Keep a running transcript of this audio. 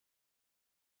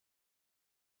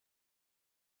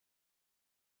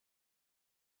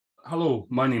Hello,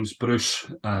 my name's Bruce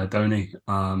Downie.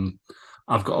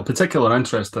 I've got a particular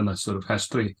interest in the sort of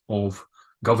history of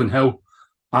Govanhill,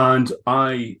 and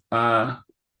I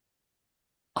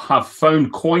have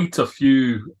found quite a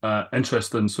few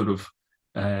interesting sort of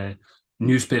uh,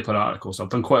 newspaper articles. I've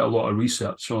done quite a lot of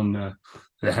research on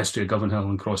the history of Govanhill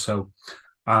and Crosshill,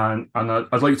 and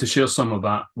I'd like to share some of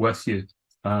that with you.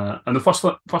 And the first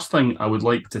thing I would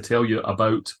like to tell you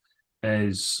about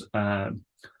is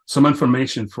some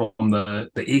information from the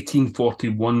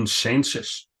 1841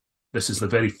 census. This is the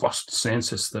very first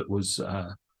census that was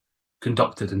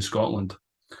conducted in Scotland.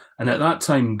 And at that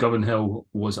time, Govanhill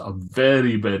was a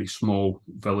very, very small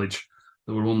village.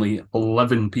 There were only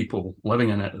 11 people living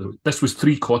in it. This was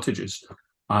 3 cottages,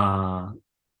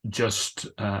 just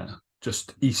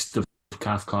east of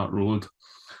Cathcart Road.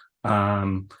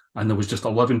 And there was just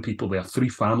 11 people there, 3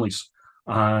 families,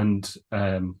 and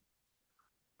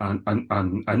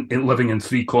living in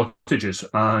 3 cottages.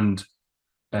 And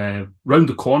round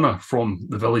the corner from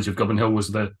the village of Govanhill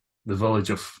was the village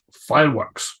of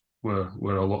Fireworks,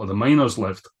 where a lot of the miners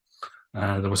lived.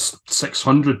 There was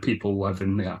 600 people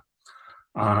living there.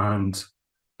 And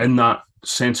in that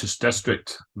census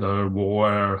district, there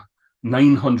were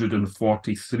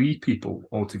 943 people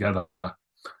altogether.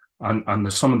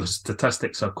 And some of the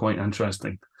statistics are quite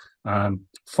interesting.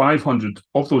 500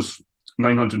 of those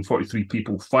 943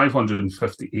 people,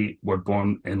 558 were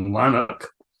born in Lanark,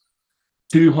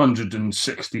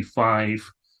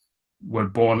 265 were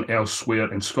born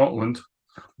elsewhere in Scotland,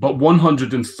 but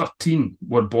 113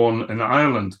 were born in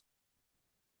Ireland.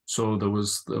 So there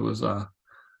was a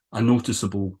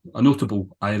notable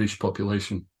Irish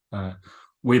population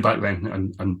way back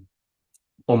then, and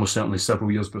almost certainly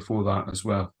several years before that as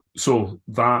well. So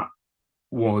that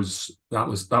was how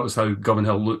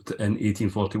Govanhill looked in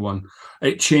 1841.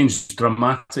 It changed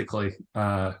dramatically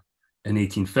in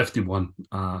 1851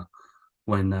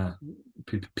 when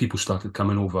people started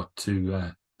coming over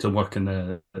to work in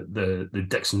the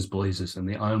Dixon's blazes and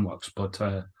the ironworks. But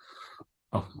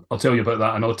I'll tell you about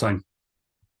that another time.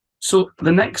 So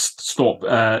the next stop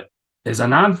is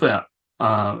an advert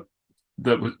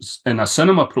that was in a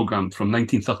cinema programme from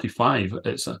 1935.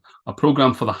 It's a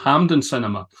programme for the Hampden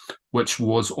Cinema, which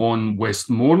was on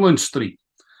Westmoreland Street.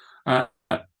 That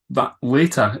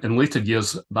in later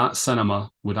years, that cinema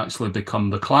would actually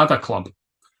become the Cladda Club.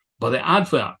 But the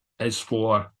advert is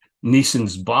for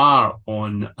Neeson's Bar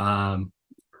on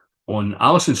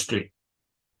Allison Street.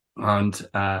 And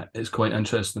it's quite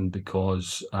interesting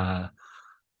because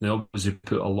they obviously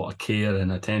put a lot of care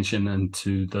and attention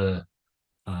into the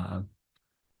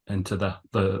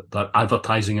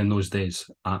advertising in those days.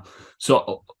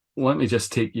 So let me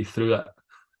just take you through it.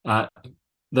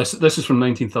 This is from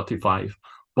 1935,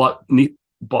 but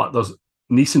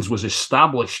Neeson's was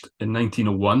established in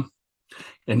 1901.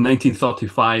 In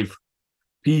 1935,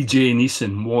 P.J.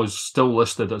 Neeson was still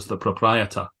listed as the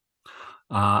proprietor,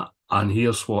 and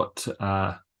here's what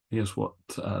they're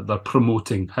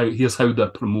promoting. Here's how they're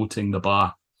promoting the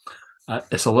bar.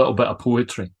 It's a little bit of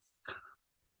poetry.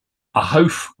 A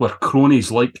house where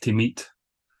cronies like to meet,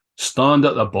 stand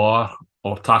at the bar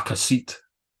or take a seat,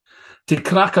 to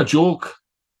crack a joke,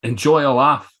 enjoy a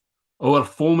laugh, or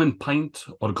foaming pint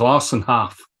or glass and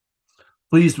half.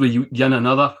 Pleased with yin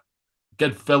another,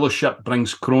 good fellowship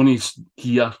brings cronies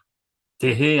here,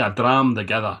 to hae a dram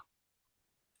together.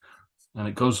 And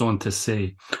it goes on to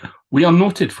say, we are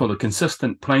noted for the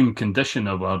consistent prime condition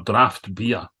of our draft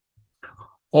beer.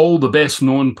 All the best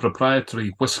known proprietary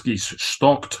whiskies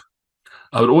stocked.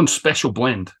 Our own special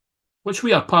blend, which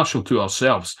we are partial to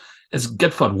ourselves, is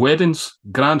good for weddings,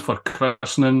 grand for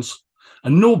christenings,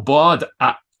 and no bad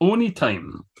at ony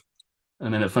time.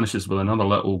 And then it finishes with another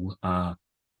little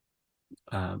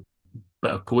bit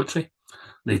of poetry.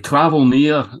 They travel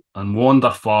near and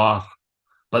wander far,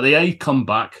 but they aye come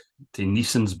back to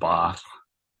Neeson's Bar.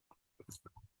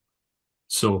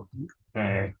 So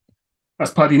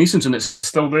that's Paddy Neeson's, and it's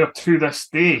still there to this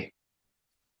day.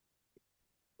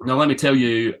 Now, let me tell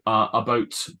you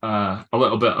about a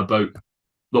little bit about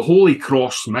the Holy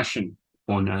Cross mission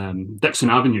on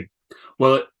Dixon Avenue.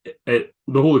 Well, the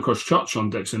Holy Cross Church on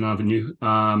Dixon Avenue,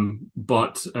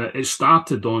 but it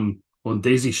started on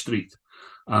Daisy Street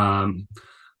back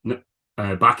in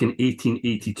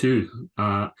 1882.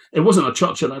 It wasn't a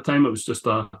church at that time; it was just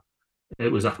a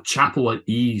chapel at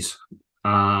ease,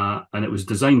 and it was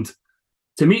designed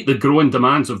to meet the growing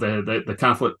demands of the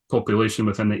Catholic population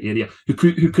within the area, who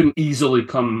couldn't easily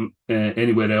come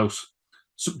anywhere else.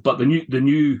 So, but the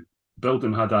new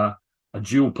building had a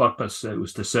dual purpose. It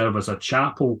was to serve as a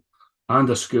chapel and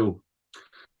a school.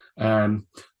 The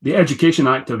Education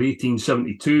Act of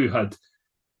 1872 had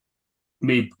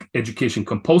made education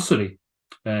compulsory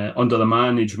under the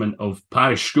management of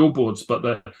parish school boards, but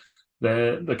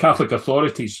the Catholic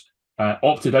authorities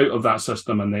opted out of that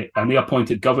system, and they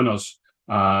appointed governors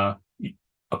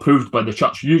approved by the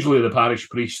church, usually the parish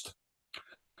priest.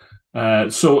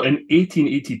 So in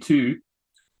 1882,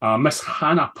 Miss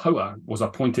Hannah Power was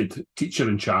appointed teacher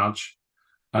in charge,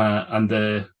 and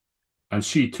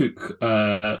she took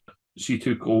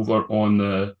over on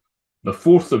the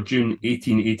 4th of June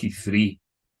 1883.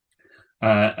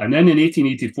 And then in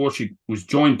 1884, she was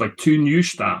joined by 2 new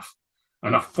staff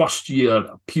and a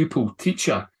first-year pupil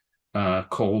teacher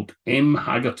called M.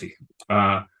 Haggerty.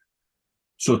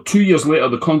 So 2 years later,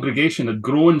 the congregation had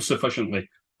grown sufficiently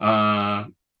for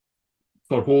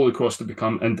Holy Cross to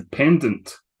become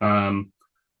independent. And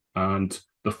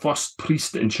the first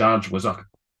priest in charge was a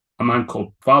man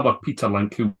called Father Peter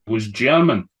Link, who was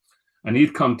German. And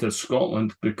he'd come to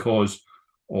Scotland because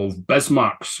of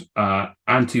Bismarck's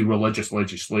anti-religious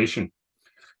legislation.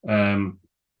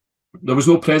 There was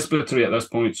no presbytery at this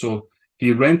point, so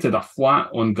he rented a flat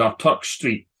on Garturk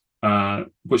Street,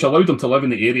 which allowed him to live in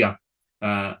the area.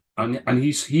 And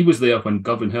he was there when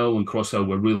Govanhill and Crosshill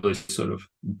were really sort of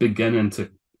beginning to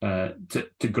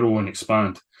grow and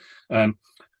expand.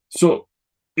 So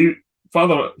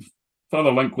Father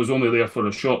Link was only there for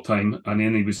a short time, and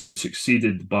then he was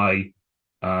succeeded by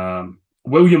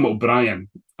William O'Brien,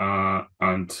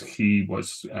 and he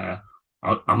was a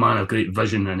man of great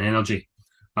vision and energy.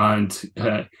 And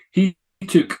he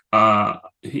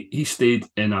stayed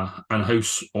in a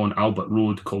house on Albert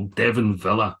Road called Devon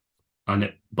Villa,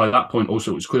 and by that point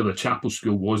also it was clear the chapel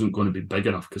school wasn't going to be big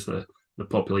enough because the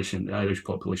Irish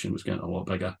population was getting a lot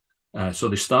bigger. So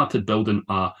they started building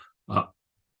a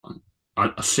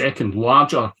second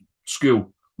larger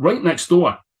school right next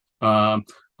door.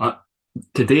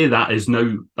 Today that's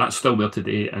still there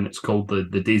today, and it's called the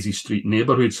Daisy Street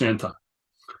Neighbourhood Centre.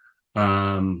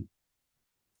 And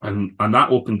that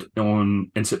opened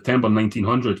in September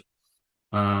 1900.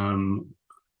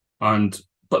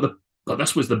 But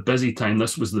this was the busy time.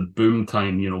 This was the boom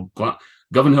time. You know,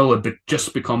 Govanhill had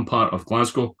just become part of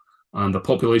Glasgow, and the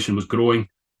population was growing,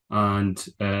 and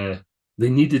they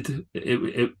needed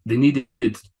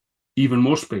even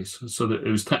more space. So that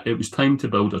it was time to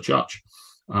build a church,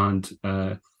 and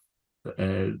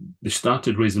they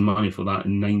started raising money for that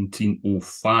in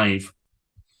 1905.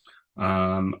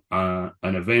 And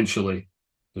eventually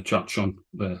the church on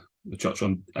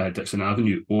Dixon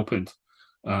Avenue opened.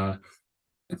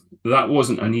 That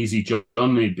wasn't an easy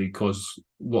journey because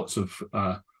lots of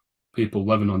people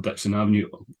living on Dixon Avenue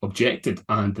objected,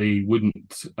 and they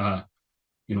wouldn't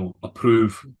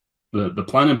approve the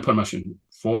planning permission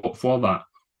for that.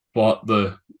 But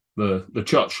the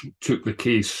church took the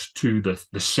case to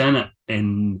the Senate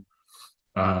in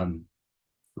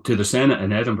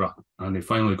Edinburgh, and they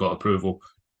finally got approval,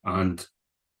 and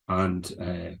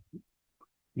the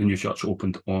new church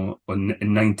opened in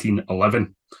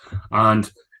 1911,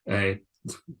 and there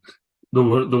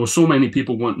were so many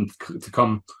people wanting to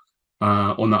come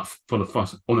on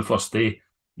the first day.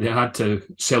 They had to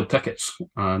sell tickets,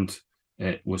 and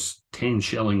it was 10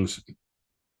 shillings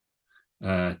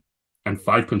and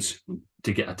 5p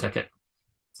to get a ticket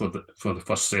for the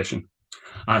first session.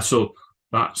 So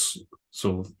that's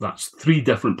 3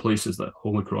 different places that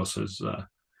Holy Cross has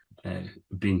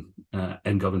been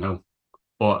in Govanhill.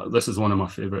 But this is one of my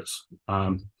favourites.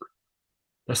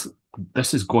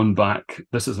 This is going back.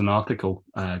 This is an article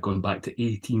going back to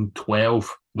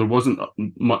 1812. There wasn't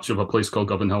much of a place called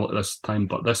Govanhill at this time,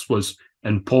 but this was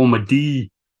in Polmadie,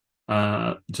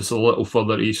 just a little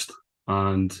further east,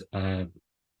 and there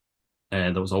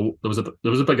was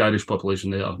a big Irish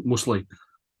population there, mostly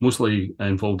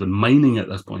involved in mining at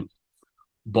this point.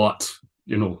 But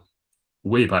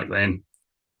way back then,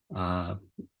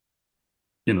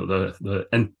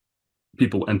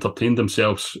 people entertained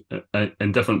themselves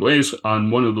in different ways,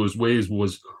 and one of those ways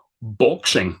was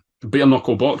boxing, bare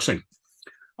knuckle boxing.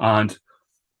 And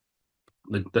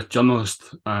the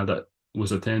journalist that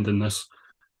was attending this,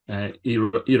 he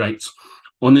writes,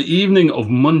 on the evening of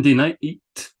Monday night,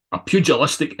 a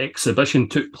pugilistic exhibition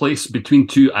took place between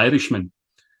 2 Irishmen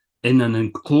in an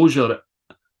enclosure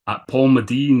at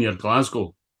Polmadie near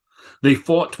Glasgow. They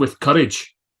fought with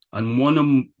courage, and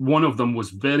one of them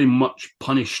was very much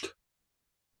punished.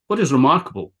 What is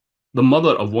remarkable, the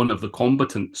mother of one of the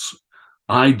combatants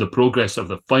eyed the progress of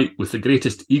the fight with the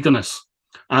greatest eagerness,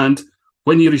 and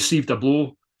when he received a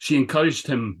blow, she encouraged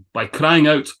him by crying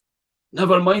out,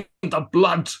 "Never mind the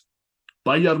blood!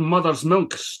 By your mother's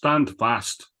milk stand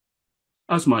fast."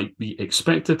 As might be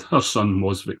expected, her son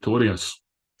was victorious.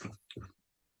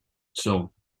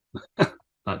 So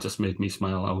That just made me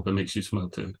smile. I hope it makes you smile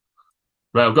too.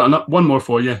 Right, I've got one more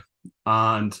for you,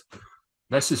 and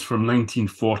this is from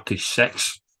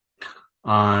 1946,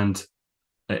 and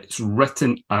it's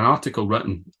an article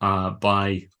written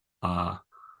by an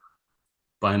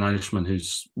Irishman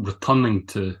who's returning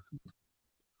to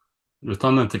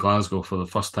Glasgow for the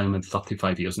first time in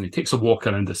 35 years, and he takes a walk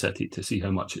around the city to see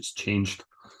how much it's changed.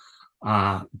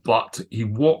 But he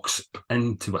walks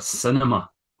into a cinema,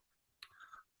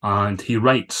 and he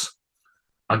writes,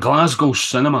 "A Glasgow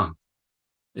cinema.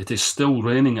 It is still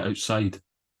raining outside,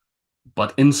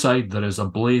 but inside there is a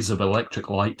blaze of electric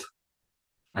light,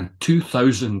 and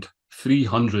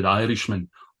 2,300 Irishmen,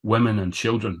 women and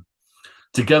children,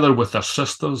 together with their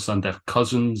sisters and their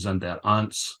cousins and their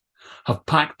aunts, have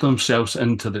packed themselves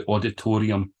into the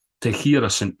auditorium to hear a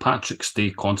St. Patrick's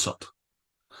Day concert.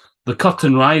 The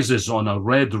curtain rises on a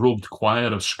red-robed choir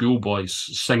of schoolboys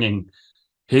singing,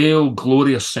 'Hail,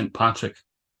 glorious St. Patrick,'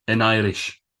 in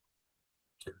Irish.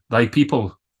 Thy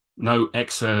people, now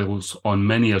exiles on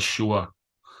many a shore,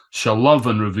 shall love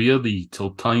and revere thee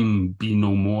till time be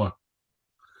no more.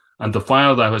 And the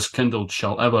fire thou hast kindled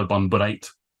shall ever burn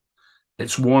bright,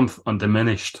 its warmth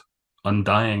undiminished,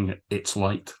 undying its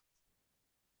light."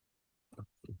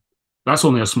 That's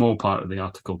only a small part of the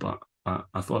article, but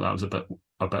I thought that was a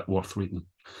bit worth reading.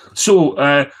 So,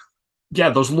 yeah,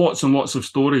 there's lots and lots of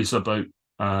stories about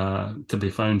to be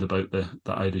found about the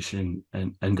Irish in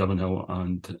Govanhill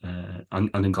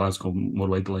and in Glasgow more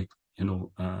widely. You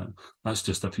know, that's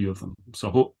just a few of them.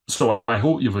 So I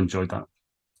hope you've enjoyed that.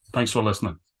 Thanks for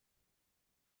listening.